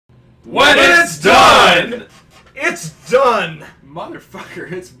when it's done! It's done!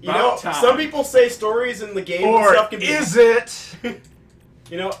 Motherfucker, it's about time. Some people say stories in the game and Or stuff can be... is it?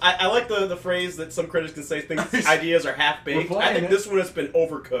 You know, I like the phrase that some critics can say things ideas are half-baked. I think this one has been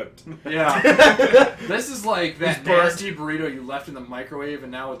overcooked. Yeah. This is like that nasty burrito you left in the microwave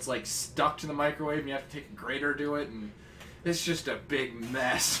and now it's like stuck to the microwave and you have to take a grater to it and it's just a big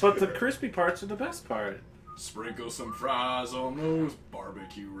mess. But the crispy parts are the best part. Sprinkle some fries on those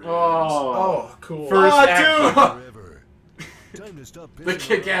barbecue ribs. Oh, cool. Dude! The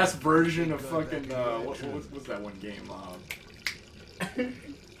kick-ass version of fucking, what's that one game? I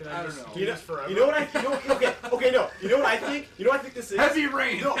don't know. You know what I think? Okay, no. You know what I think? You know what I think this is? Heavy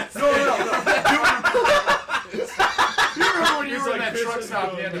Rain! No. You remember when you were in that truck stop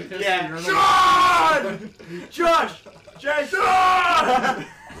and you had to piss Yeah. Josh!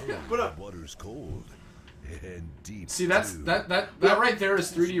 But water's cold and deep. See, that right there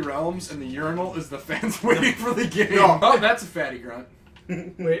is 3D Realms, and the urinal is the fans waiting for the game. No. Oh, that's a fatty grunt.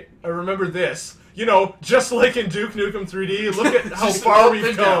 Wait, I remember this. You know, just like in Duke Nukem 3D, look at how far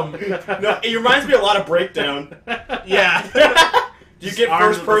we've come. No, it reminds me a lot of Breakdown. Yeah. You get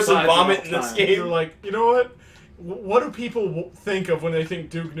first-person vomit in this game. You're like, you know what? What do people think of when they think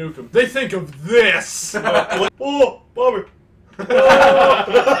Duke Nukem? They think of this! Oh, Bobby!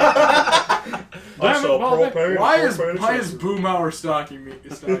 Why is Boomhauer stalking me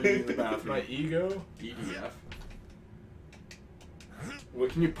in the bathroom? My ego? EDF.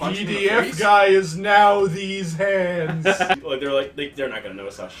 Can you punch him in the EDF face? guy is now these hands. They're not gonna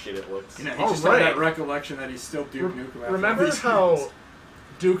notice how shit it looks. You know, he just had that recollection that he's still Duke Nukem. Remember how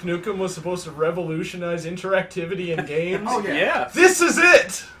Duke Nukem was supposed to revolutionize interactivity in games? Oh yeah. This is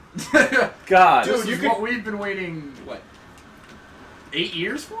it! God. Dude, this is what we've been waiting, what, 8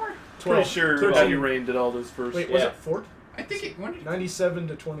 years for? Pretty sure Heavy Rain did all those first. Wait, was it 4? I think it went 97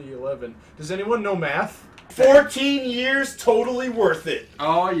 to 2011. Does anyone know math? 14 years, totally worth it.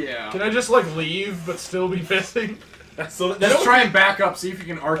 Oh yeah. Can I just like leave but still be missing? So just try and back up, see if you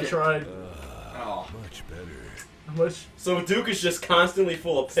can arc it. I tried. Much better. Much. So Duke is just constantly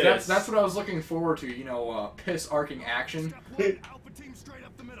full of piss. That's what I was looking forward to. You know, piss arcing action. Alpha team straight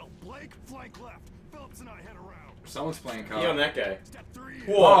up the middle. Blake flank left. Phillips and I head around. Someone's playing COD. Yeah, on that guy. Step 3.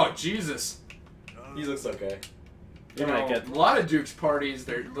 Whoa, Oh Jesus. he looks okay. You know, a lot of Duke's parties,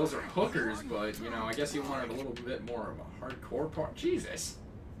 those are hookers, but, you know, I guess you wanted a little bit more of a hardcore part. Jesus.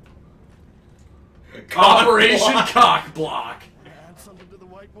 Operation Cock Block. Add something to the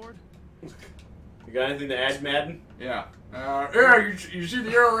whiteboard. You got anything to add, Madden? Yeah. Yeah, you see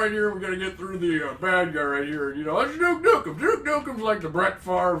the arrow right here? We're going to get through the bad guy right here. You know, that's Duke Nukem. Duke Nukem's like the Brett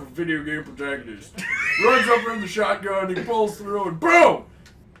Favre of video game protagonist. Runs up in the shotgun, he pulls through, and boom!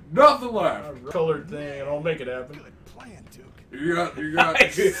 Nothing left. Colored thing, and I'll make it happen. Good plan, Duke. You got I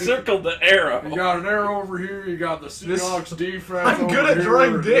circled the arrow. You got an arrow over here. You got the Seahawks defense. I'm good at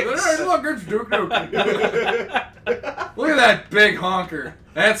drawing dicks. Hey, look, it's Duke Nukem. Look at that big honker.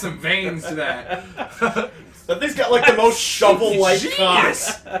 Add some veins to that. That thing's got like the most shovel-like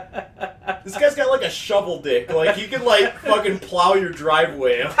cocks. This guy's got like a shovel dick. Like you can like fucking plow your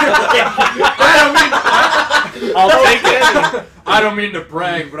driveway. I'll take it. I don't mean to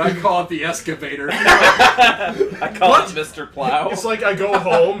brag, but I call it the excavator. I call it Mr. Plow. It's like I go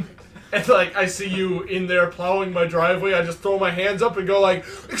home and like I see you in there plowing my driveway. I just throw my hands up and go like,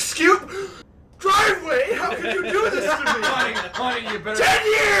 "Excuse, driveway? How could you do this to me?" Honey, you better. 10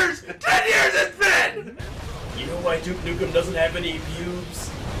 years! 10 years it's been! You know why Duke Nukem doesn't have any pubes?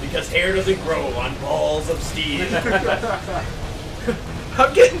 Because hair doesn't grow on balls of steel.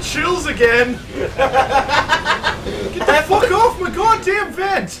 I'm getting chills again! Get the fuck off my goddamn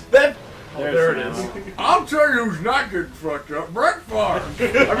vent! There it is. I'll tell you who's not getting fucked up. Brett Favre.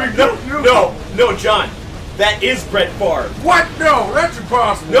 I mean, no, John. That is Brett Favre. What? No, that's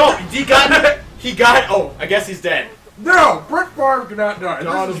impossible. No, he got, oh, I guess he's dead. No, Brett Favre cannot die.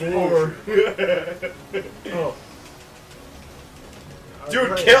 God of War. Oh.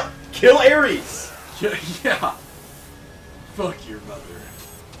 Dude, kill Ares. Yeah. Fuck your mother.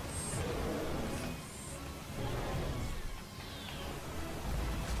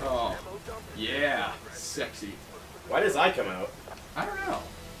 Oh. Yeah. Sexy. Why does I come out? I don't know.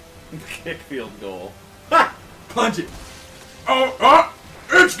 Kick field goal. Ha! Punch it. Oh,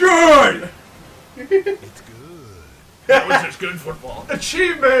 it's good! It's good. That was just good football.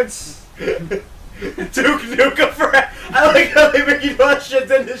 Achievements! Duke Nukem for... I like how they make you watch shit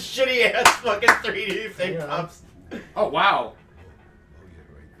in this shitty ass fucking 3D thing pops. Oh, wow. Oh yeah,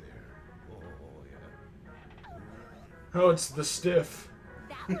 right there. Oh yeah. Oh, it's the stiff.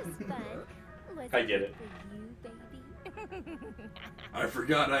 That was fun. Was I get it. for you, baby? I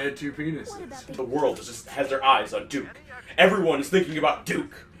forgot I had two penises. What about The world just has their eyes on Duke. Everyone's thinking about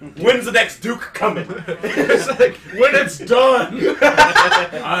Duke. When's the next Duke coming? It's like, when it's done!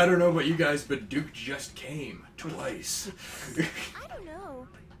 I don't know about you guys, but Duke just came twice. I don't know.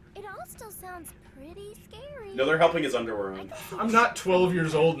 It all still sounds pretty scary. No, they're helping his underwear on. I'm not 12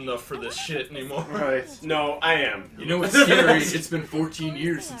 years old enough for this shit anymore. Right. No, I am. You know what's scary? It's been 14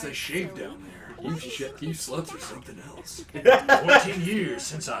 years since I shaved down there. You sluts are something else. 14 years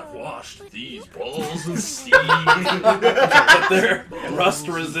since I've washed these balls of steam. But they're rust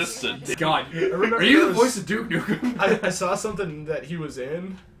resistant. God, remember are you there the was- voice of Duke Nukem? I saw something that he was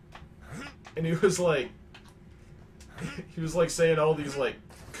in, and he was like saying all these like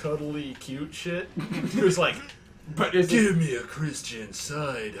cuddly cute shit. He was like, But is "Give me a Christian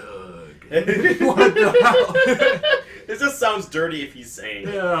side hug." what the hell? This just sounds dirty if he's saying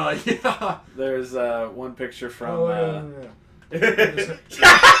it. Yeah. There's one picture from. Skip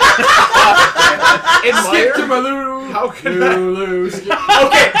to my Lulu. How can Lulu. Skip.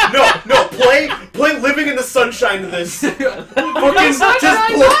 Okay, no, play Living in the Sunshine to this. Fucking just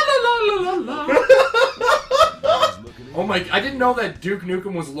Oh my! I didn't know that Duke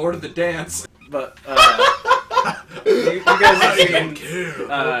Nukem was Lord of the Dance. But you guys have seen. care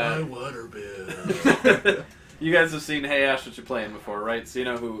about my water bill? You guys have seen Hey Ash, What You Playing before, right? So you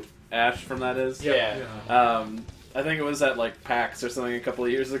know who Ash from that is? Yeah. I think it was at like PAX or something a couple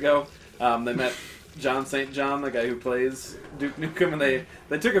of years ago. They met John St. John, the guy who plays Duke Nukem, and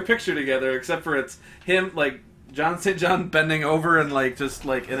they took a picture together. Except for it's him, like John St. John bending over and like just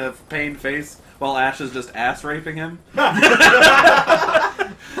like in a pained face, while Ash is just ass raping him.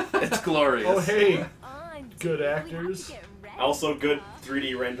 It's glorious. Oh hey, I'm good really actors. have to get ready. Also good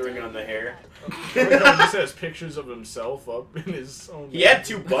 3D rendering on the hair. Right now, he just has pictures of himself up in his own. He had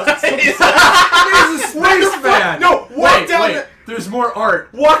two busts. He's a spaceman. No, walk down wait. There's more art.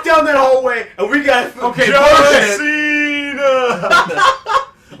 Walk down that hallway, and we got Okay, John bullshit. Cena.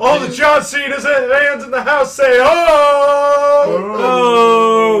 All the John Cena's fans in the house say, "Oh!"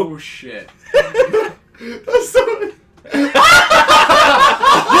 Oh shit.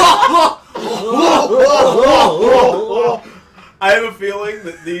 I have a feeling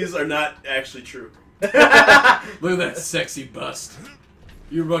that these are not actually true. Look at that sexy bust.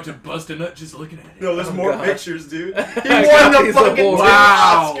 You're about to bust a nut just looking at it. No, there's more God. pictures, dude. He God, won the he's a fucking boy. two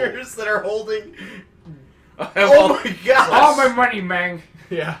Wow. Oscars that are holding. Oh Oh my god! All my money, man.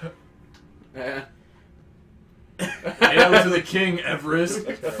 Yeah. Yeah. Hail to the king, Everest.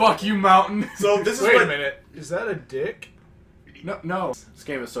 Fuck you, mountain. So this is Wait what a minute. Is that a dick? No. This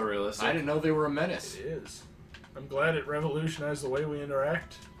game is so realistic. I didn't know they were a menace. It is. I'm glad it revolutionized the way we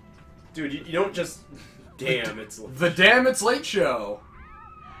interact. dude. You don't just. Damn, it's. The Damn It's Late Show.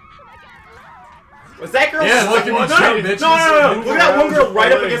 Was that girl? Yeah, look at me no, jump, no, bitches. no! Look at that one girl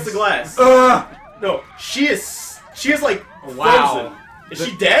right up against the glass. No, she is like Wow. frozen. Is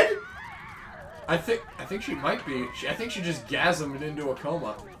she dead? I think she might be. I think she just gasmed into a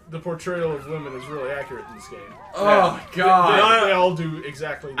coma. The portrayal of women is really accurate in this game. Oh They, god. they all do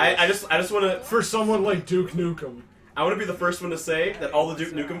exactly this. I just want to. For someone like Duke Nukem. I want to be the first one to say that all the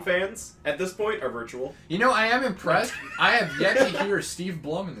Duke Nukem fans at this point are virtual. You know, I am impressed. I have yet to hear Steve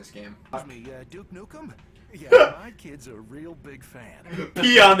Blum in this game. Me, Duke Nukem? Yeah, my kid's a real big fan.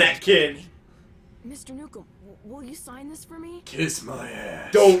 Pee on that kid. Mr. Nukem, will you sign this for me? Kiss my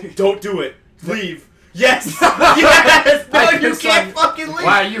ass. Don't do it. Leave. Yes. Yes. No, I you kiss can't on- fucking leave.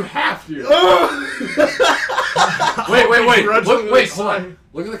 Wow, you have to. Ugh. Wait, Begrudgingly wait, hold sign. on.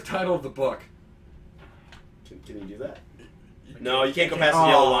 Look at the title of the book. Can you do that? No, you can't go past the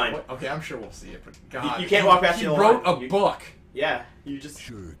yellow line. Okay, I'm sure we'll see it, but God. You can't walk past he the yellow wrote line. a book. Yeah, you just.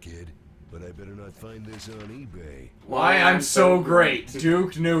 Sure, kid, but I better not find this on eBay. Why I'm so great.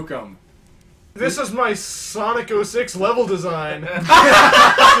 Duke Nukem. This is my Sonic 06 level design.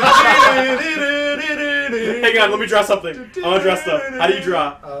 Hang on, let me draw something. I want to draw stuff. How do you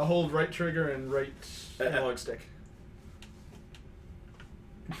draw? Hold right trigger and right analog stick.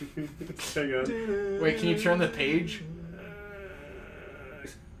 Hang on. Wait, can you turn the page?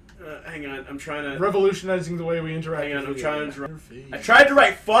 Hang on, I'm trying to. Revolutionizing the way we interact. Hang on, with I'm trying video to games. I tried to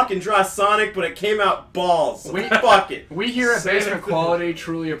write fuck and draw Sonic, but it came out balls. So fuck it. We here at Say Basement it. Quality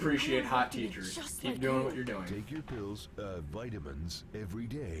truly appreciate hot teachers. Just Keep like doing you. what you're doing. Take your pills, vitamins, every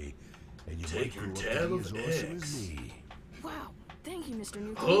day, and you Take might your grow up tab to be of as awesome X. as me. Wow, thank you, Mr.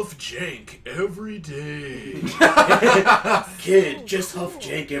 Nukem. Huff jank every day. Kid, just huff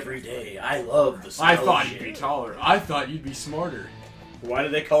jank every day. I love the smell I of thought shit. you'd be taller. I thought you'd be smarter. Why do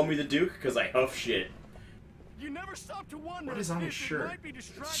they call me the Duke? Because I huff shit. You never stop to wonder What is on his if it shirt? might be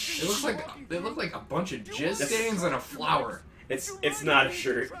distracting It looks you like walking they look through. like a bunch of jizz That's- stains on a flower. It's not a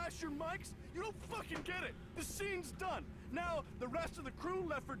shirt. Trash your mics? You don't fucking get it. The scene's done. Now the rest of the crew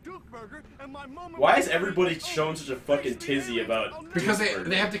left for Duke Burger, and my moment. Why is everybody showing such a fucking tizzy about? Because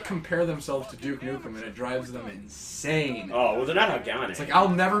they have to compare themselves to Duke Nukem, and it drives them insane. Oh well, they're not organic. It's like, I'll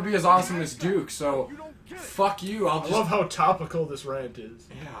never be as awesome as Duke, so fuck you. I'll I just love how topical this rant is.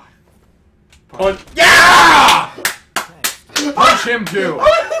 yeah. Punch. Yeah! Punch him too.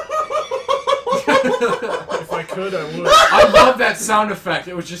 If I could, I would. I love that sound effect.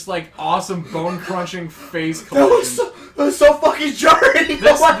 It was just like awesome bone crunching face collision. That was so fucking jarring.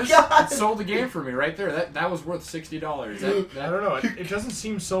 This, Oh my this god. sold the game for me right there. That was worth $60. I don't know. It doesn't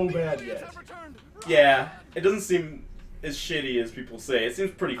seem so bad yet. Yeah, it doesn't seem as shitty as people say. It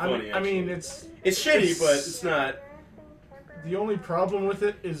seems pretty I funny. mean, actually. it's It's shitty, but it's not. the only problem with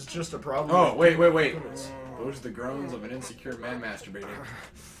it is just a problem. Oh, with wait. limits. Those are the groans of an insecure man masturbating.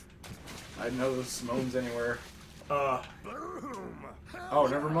 I know those moans anywhere. Oh,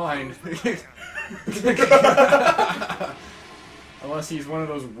 never mind. Unless he's one of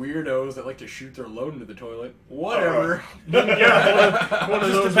those weirdos that like to shoot their load into the toilet. Whatever. Yeah, one of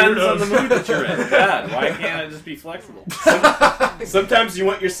Just those depends on weirdos. the mood that you're in. God, why can't I just be flexible? Sometimes you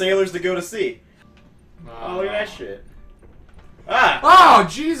want your sailors to go to sea. Oh, look at that shit. Ah! Oh,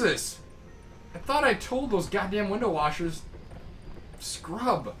 Jesus! I thought I told those goddamn window washers.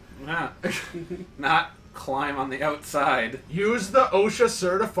 Scrub. Not climb on the outside. Use the OSHA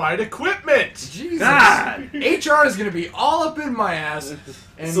certified equipment. Jesus. God. HR is gonna be all up in my ass.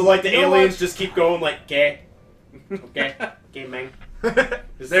 And So like the you know aliens what? just keep going like, okay, okay, man.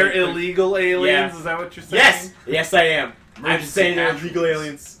 They're illegal aliens? Yeah. Is that what you're saying? Yes, yes, I am. I'm Emergency saying they're actions. illegal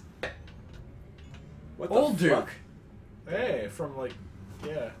aliens. What the Old fuck? Duke. Hey, from like,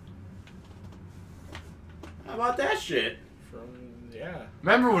 yeah, How about that shit? from yeah.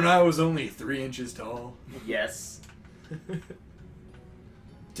 Remember when I was only 3 inches tall? Yes.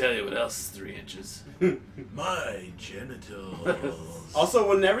 Tell you what else is 3 inches. My genitals. Also,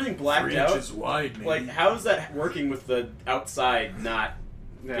 when everything blacked 3 out, inches wide, maybe. like, how is that working with the outside not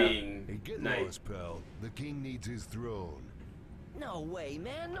Yeah. Hey, being get night? lost, pal. The king needs his throne. No way,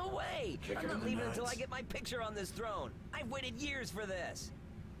 man, no way! Kick I'm him in not the leaving until I nuts. get my picture on this throne. I've waited years for this.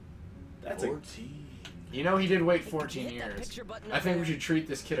 That's a 14. You know he did wait Hey, 14 hit that years. picture button I up think we there. should treat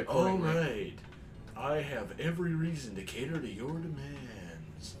this kid All accordingly. right. I have every reason to cater to your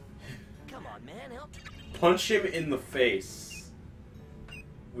demands. Come on, man, help. punch him in the face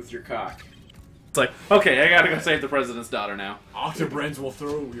with your cock. It's like, okay, I gotta go save the president's daughter now. Octobrains will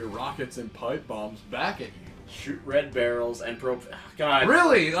throw your rockets and pipe bombs back at you. Shoot red barrels and God.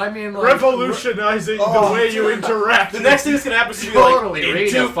 Really? I mean, like, Revolutionizing Oh. the way you interact. The next thing that's gonna happen is you're Totally like,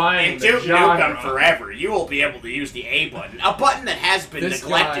 in Duke redefining the Nukem genre. forever, you will be able to use the A button, a button that has been This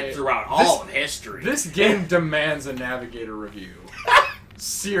neglected guy- throughout this- all of history. This game demands a Navigator review.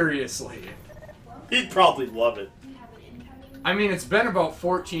 Seriously. He'd probably love it. I mean, it's been about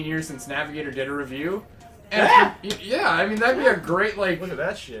 14 years since Navigator did a review. And Yeah. yeah, I mean, that'd be a great, like, Look at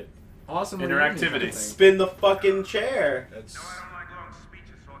that shit. awesome Interactivity. reunion kind of thing. Spin the fucking chair. That's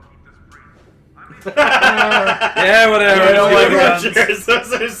Yeah, whatever. I don't like guns. Chairs.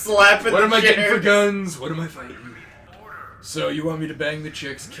 Those are slapping What the am I getting for chairs. guns? What am I fighting? So you want me to bang the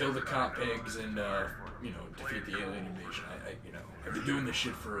chicks, kill the cop pigs, and defeat the alien invasion? I've been doing this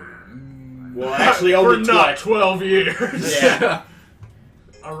shit for. Well, actually, for only not 12. 12 years. Yeah.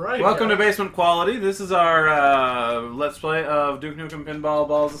 All right. Welcome to guys. Basement Quality. This is our Let's Play of Duke Nukem Pinball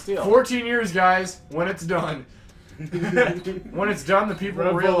Balls of Steel. 14 years, guys. When it's done. When it's done, the people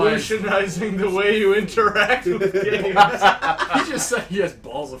will realize. Revolutionizing the way you interact with games. He just said he has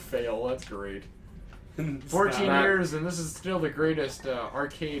balls of fail. That's great. 14 not- years, and this is still the greatest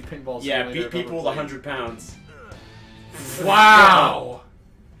arcade pinball Yeah, simulator beat I've people with ever 100 pounds. played. Wow!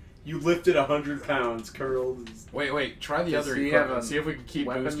 You lifted 100 pounds, curled. Wait, try the Does other he equipment. have a See if we can keep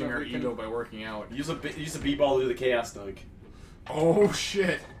weapon boosting that our we can- ego by working out. Use a b-ball to do the chaos dunk. Oh,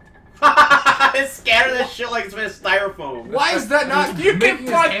 shit. Scatter that shit like it's made of styrofoam. Why is that not You making can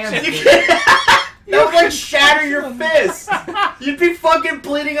his punch hands it. bleed? That would like shatter your fist. You'd be fucking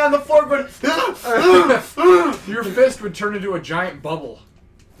bleeding on the floor going. Your fist would turn into a giant bubble.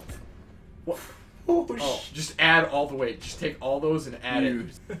 Oh, Oh, just add all the weight. Just take all those and add it.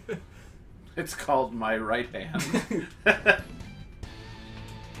 It's called my right hand.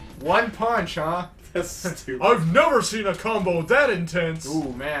 One punch, huh? That's stupid. I've never seen a combo that intense.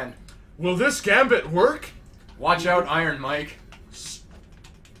 Ooh, man. Will this gambit work? Watch out, Iron Mike.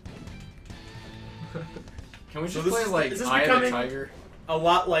 Can we So just this play is- like is this Eye of the becoming- Tiger? a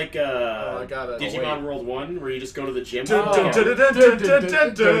lot like I got it. Digimon World 1, where you just go to the gym. Come on,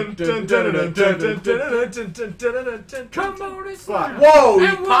 it's Fuck. Whoa, you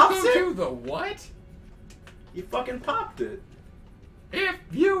And popped welcome it? to the what? You fucking popped it. If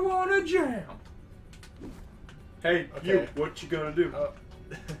you wanna jam. Hey, Okay. you, what you gonna do?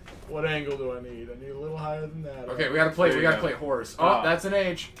 What angle do I need? I need a little higher than that. Okay, we gotta play. There We you gotta go. play horse. Oh, Oh. that's an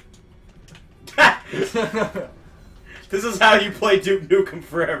H. This is how you play Duke Nukem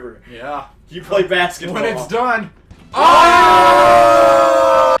Forever. Yeah. You play basketball. When it's done.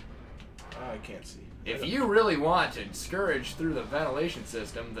 I can't see. If you really want to discourage through the ventilation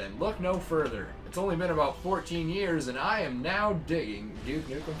system, then look no further. It's only been about 14 years, and I am now digging Duke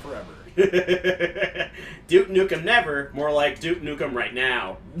Nukem Forever. Duke Nukem Never, more like Duke Nukem right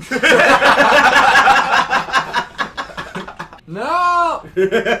now. No!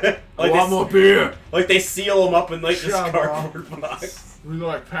 Like I'm up here. Like they seal them up in like this Shut cardboard box. We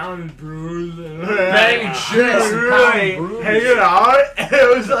like pounded brews and Banging chicks and pounding brews. hanging out. And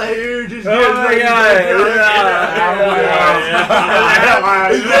it was like you were just Oh my God.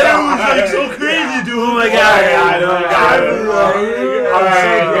 And then it was like so crazy, dude. Oh my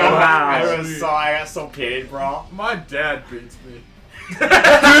I got so pitted, bro. My dad beats me. Dude, me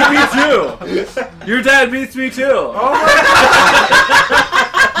too. Your dad beats me too. Oh my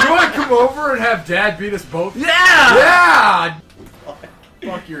God. You want to come over and have Dad beat us both? Yeah. Yeah!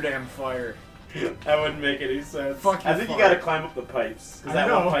 Fuck your damn fire. That wouldn't make any sense. Fuck I your think you fire. gotta climb up the pipes. Because I that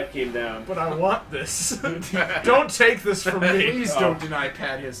know. one pipe came down. But I want this. Don't take this from me. Please don't deny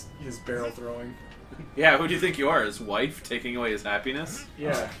Pat his barrel throwing. Yeah, who do you think you are? His wife taking away his happiness?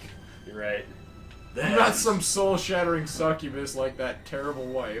 Yeah. You're right. I'm not some soul-shattering succubus like that terrible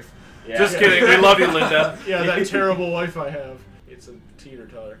wife. Yeah. Just kidding. We love you, Linda. Yeah, that terrible wife I have. It's a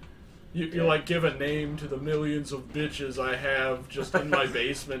teeter-totter. You like give a name to the millions of bitches I have just in my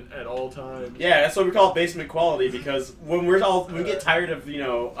basement at all times. Yeah, that's what we call basement quality, because when we get tired of,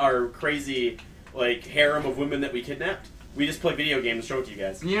 our crazy, like, harem of women that we kidnapped, we just play video games and show it to you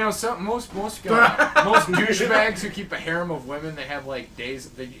guys. You know, most douchebags who keep a harem of women, they have like days.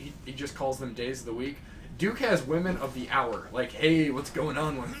 He just calls them days of the week. Duke has women of the hour. Like, hey, what's going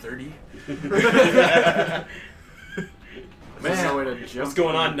on, 1:30? Man, What's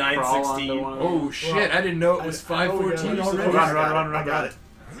going on, 9:16? Oh shit! I didn't know it was 5:14 already. Run, I got it.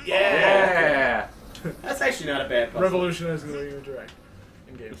 Yeah! That's actually not a bad puzzle. Revolutionizing the way you interact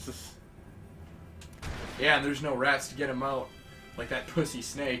in games. Yeah, and there's no rats to get him out, like that pussy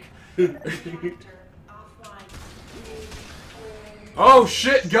snake. Oh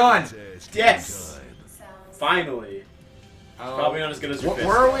shit! Gun. Yes! Finally. Probably not as good as your fist.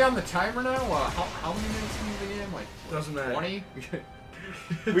 Where are we on the timer now? How many minutes into the game? Like Doesn't matter. 20?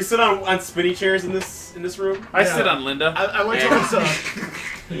 We sit on spinny chairs in this room. I sit on Linda. I went to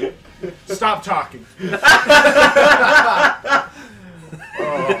myself. Stop talking.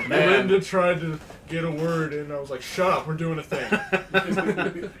 Oh man. Linda tried to get a word in. I was like, shut up, we're doing a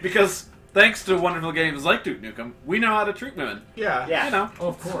thing. Because thanks to wonderful games like Duke Nukem, we know how to treat women. Yeah. Yeah. You know. Oh,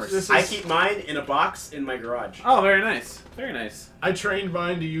 of course. This is, I keep mine in a box in my garage. Oh, very nice. Very nice. I trained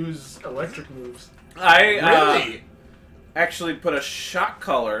mine to use electric moves. I Really? actually put a shock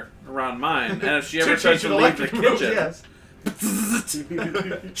collar around mine, and if she ever To tries teach to an leave the electric move, kitchen, yes.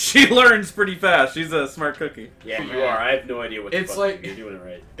 she learns pretty fast. She's a smart cookie. Yeah, you are. I have no idea what the It's fuck like- you're doing it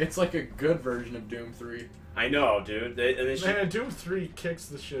right. It's like a good version of Doom 3. I know, dude. And then she, Man, Doom 3 kicks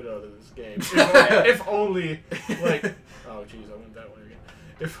the shit out of this game. If only, like... Oh, jeez, I went that way again.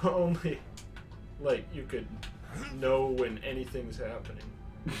 If only, like, you could know when anything's happening.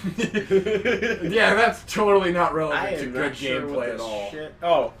 Yeah, that's totally not I relevant to am good not sure what gameplay this at all. shit.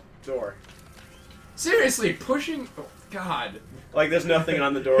 Oh, door. Seriously, pushing... Oh, God. Like there's nothing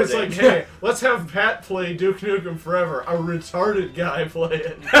on the door. It's there. like, hey, let's have Pat play Duke Nukem Forever. A retarded guy play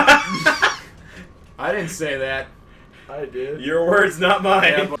it. I didn't say that. I did. Your words, not mine.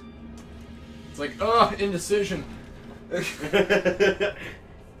 Yeah, but it's like, ugh, indecision.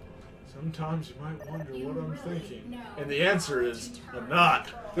 Sometimes you might wonder what I'm thinking. And the answer is, I'm not.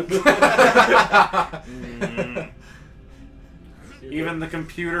 Even the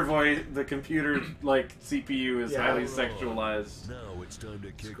computer like CPU is Yeah, highly I don't know. sexualized. Now it's time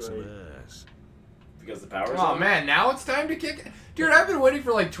to kick great. some ass. Because the power's Oh on. man, now it's time to kick. Dude, I've been waiting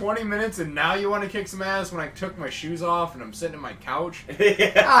for like 20 minutes and now you want to kick some ass when I took my shoes off and I'm sitting in my couch?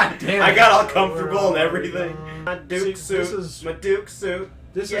 Yeah. God damn it. I got all comfortable and everything. My See, Duke this suit. is- My Duke suit.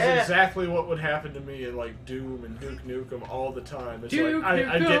 This Yeah. is exactly what would happen to me in like Doom and Duke Nukem all the time. It's Duke like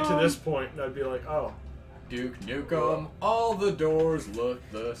I'd get to Nukem. this point and I'd be like, oh, Duke Nukem, all the doors look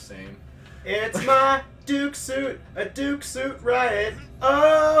the same. It's my Duke suit, a Duke suit riot.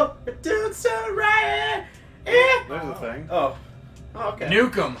 Oh, a Duke suit riot. Eh. There's a thing. Oh, okay.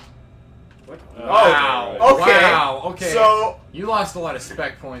 Nukem. What? Wow. Oh, okay. Wow. Okay. So, You lost a lot of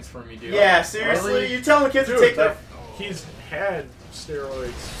spec points for me, dude. yeah, seriously, Really? you telling kids Dude, to take their... he's had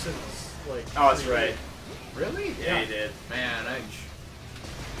steroids since, like... Oh, that's right. Really? Yeah, he did. Man,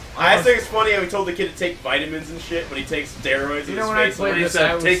 I just think it's funny how he told the kid to take vitamins and shit, but he takes steroids You in know, his when I face. played When he this,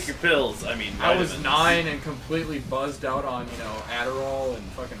 said, I was- take your pills, I mean I was vitamins. 9 and completely buzzed out on, you know, Adderall and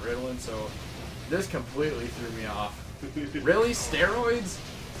fucking Ritalin, so this completely threw me off. Really? Steroids?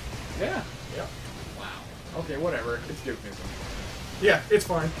 Yeah. Yeah. Wow. Okay, whatever. It's Duke Nukem. Yeah, it's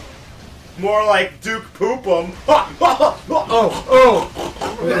fine. More like Duke poop 'em. Oh!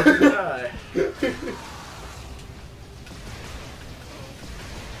 Die.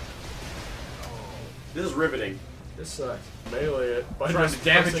 This is riveting. This sucks. Melee it. By Trying just to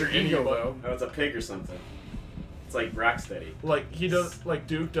damage pressing your ego, button. though. Oh, it's a pig or something. It's like Rocksteady. Like he does, like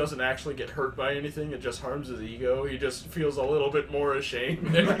Duke doesn't actually get hurt by anything. It just harms his ego. He just feels a little bit more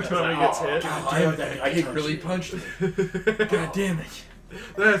ashamed every time he gets hit. Damn it, that Pig really punched me. God damn it.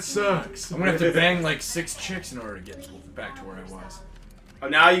 That sucks. I'm gonna have to bang like 6 chicks in order to get back to where I was. Oh,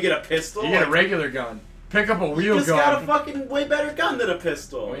 now you get a pistol? You get a Like, regular gun. Pick up a you wheel just got a gun. fucking way better gun than a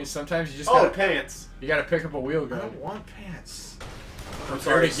pistol. I mean, sometimes you just Oh, gotta, pants. you gotta pick up a wheel I gun. don't want pants.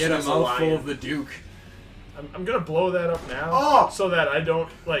 Prepare to get a Snooze mouthful lion. of the Duke. I'm gonna blow that up now. Oh! So that I don't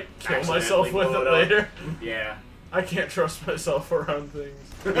like kill Accidentally myself with blow it it up. later. Yeah. I can't trust myself around things.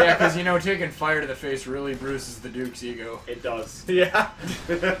 Yeah, because you know, taking fire to the face really bruises the Duke's ego. It does. Yeah.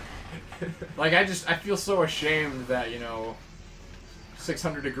 Like, I feel so ashamed that, you know,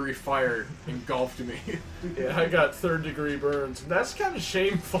 600-degree fire engulfed me. Yeah, I got 3rd-degree burns. That's kind of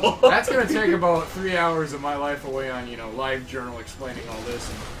shameful. That's gonna take about 3 hours of my life away on, you know, live journal explaining all this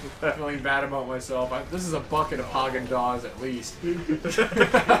and feeling bad about myself. This is a bucket of Haagen-Dazs at least. I'm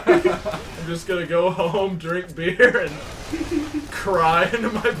just gonna go home, drink beer, and cry into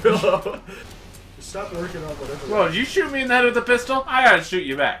my pillow. Stop working on whatever. Well, did you shoot me in the head with a pistol? I gotta shoot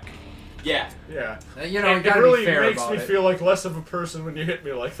you back. Yeah. Yeah. You know, And you it gotta really be fair makes about me it. feel like less of a person when you hit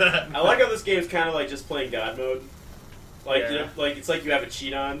me like that. I like how this game's kind of like just playing God mode. Like, Yeah. you know, like it's like you have a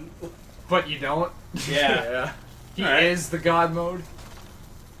cheat on. But you don't. Yeah. Yeah. He Alright. is the God mode.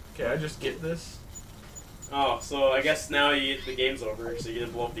 Okay, I just get this. Oh, so I guess now the game's over, so you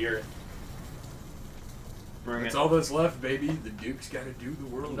can blow up the earth. Bring That's it. all that's left, baby. The Duke's gotta do the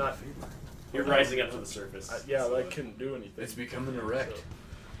world Not- a favor. You're rising up to the surface. Yeah, I couldn't do anything. It's becoming erect.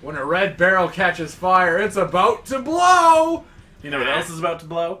 When a red barrel catches fire, it's about to blow! You know what else is about to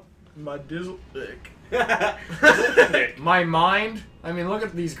blow? My dizzle dick. My mind? I mean, look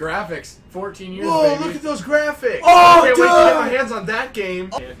at these graphics. 14 years, Whoa, baby. look at those graphics! Oh, can't wait to dude! get my hands on that game.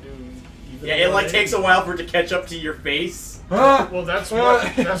 Can't do even Yeah, it like one takes a aim. while for it to catch up to your face. Huh? Well, that's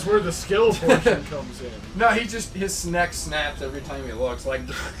where the skill portion comes in. No, his neck snaps every time he looks. Like,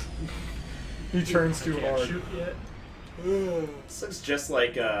 he turns too Can't hard. shoot yet. This looks just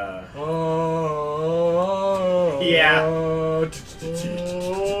like Oh. Yeah.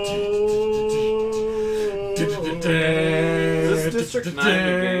 Is this District 9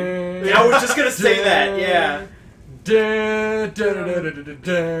 game? Yeah, I was just gonna say that. Yeah.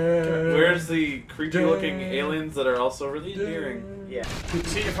 Where's the creepy-looking aliens that are also really endearing? Yeah.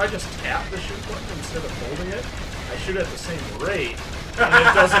 See, if I just tap the shoot button instead of holding it, I shoot at the same rate, and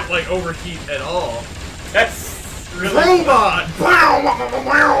it doesn't like overheat at all. That's really Robot!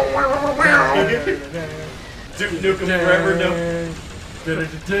 Duke Nukem Forever. No.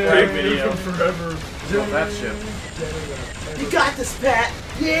 Right video. Forever. Love that shit. You got this, Pat.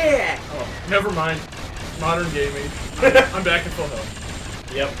 Yeah. Oh, never mind. Modern gaming. I'm back in full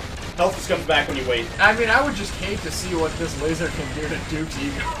health. Yep. Health just comes back when you wait. I mean, I would just hate to see what this laser can do to Duke's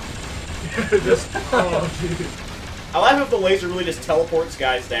ego. Just, oh, dude. I like how the laser really just teleports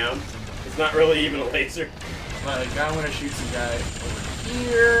guys down. It's not really even a laser. Like, I want to shoot some guy over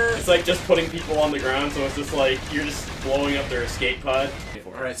here. It's like just putting people on the ground, so it's just like you're just blowing up their escape pod.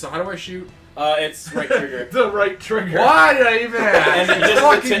 Alright, so how do I shoot? It's right trigger. The right trigger. Why did I even ask? And It's just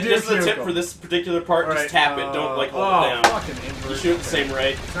fucking the tip, Duke just the tip Nukem. for this particular part, Alright, just tap it. Don't like hold oh, it down. fucking invert. You shoot at the same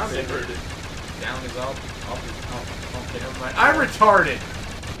rate. Sounds inverted. Down is up. Okay, never mind. I'm retarded.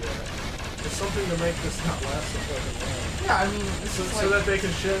 There's something to make this not last so fucking long. Yeah, I mean, this So, is so that they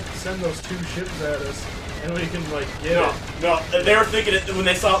can send those 2 ships at us, and we can like get No, it. no. They were thinking it when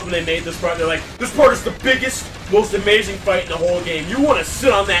they made this part. They're like, this part is the biggest, most amazing fight in the whole game. You want to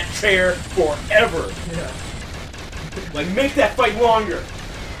sit on that chair forever. Yeah. Like, make that fight longer.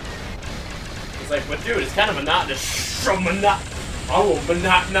 It's like, but dude, it's kind of monotonous. I will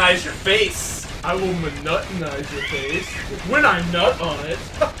monotonize your face. I will monotonize your face when I nut on it.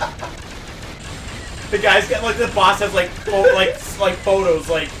 The guy's got like the boss has like photos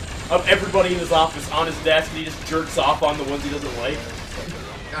like of everybody in his office on his desk, and he just jerks off on the ones he doesn't like.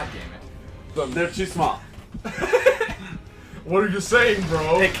 God damn it. They're too small. What are you saying,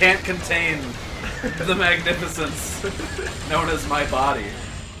 bro? They can't contain the magnificence known as my body.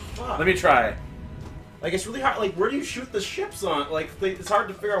 Fuck. Let me try. Like, it's really hard. Like, where do you shoot the ships on? Like, it's hard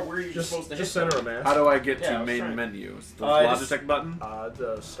to figure out where you're supposed to hit. Just center a mass. How do I get Yeah, I to was main trying. menu? The Just- Logitech button?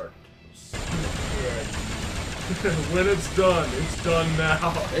 The start. When it's done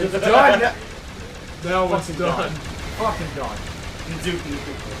now. It's done. Now it's Fucking done. Fucking done. Duke.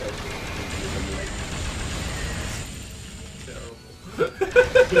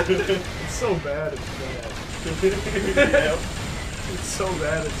 It's so bad, it's bad. Yep. It's so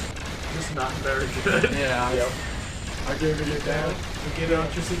bad, it's just not very good. Yeah. Yep. I gave it a down. Get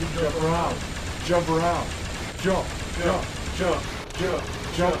out, just so you Jump around. Jump around. Jump. Jump. Jump. Jump.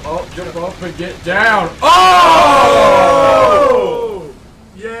 Jump up. Jump up and get down. Oh!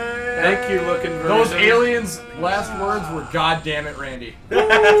 Yay! Thank you, looking version. Those aliens' last words were "God damn it, Randy." God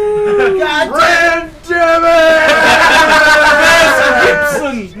damn it!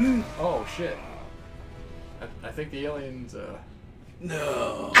 Oh shit! I think the aliens.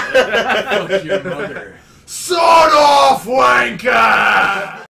 No. Fuck your mother. Sawed off wanker!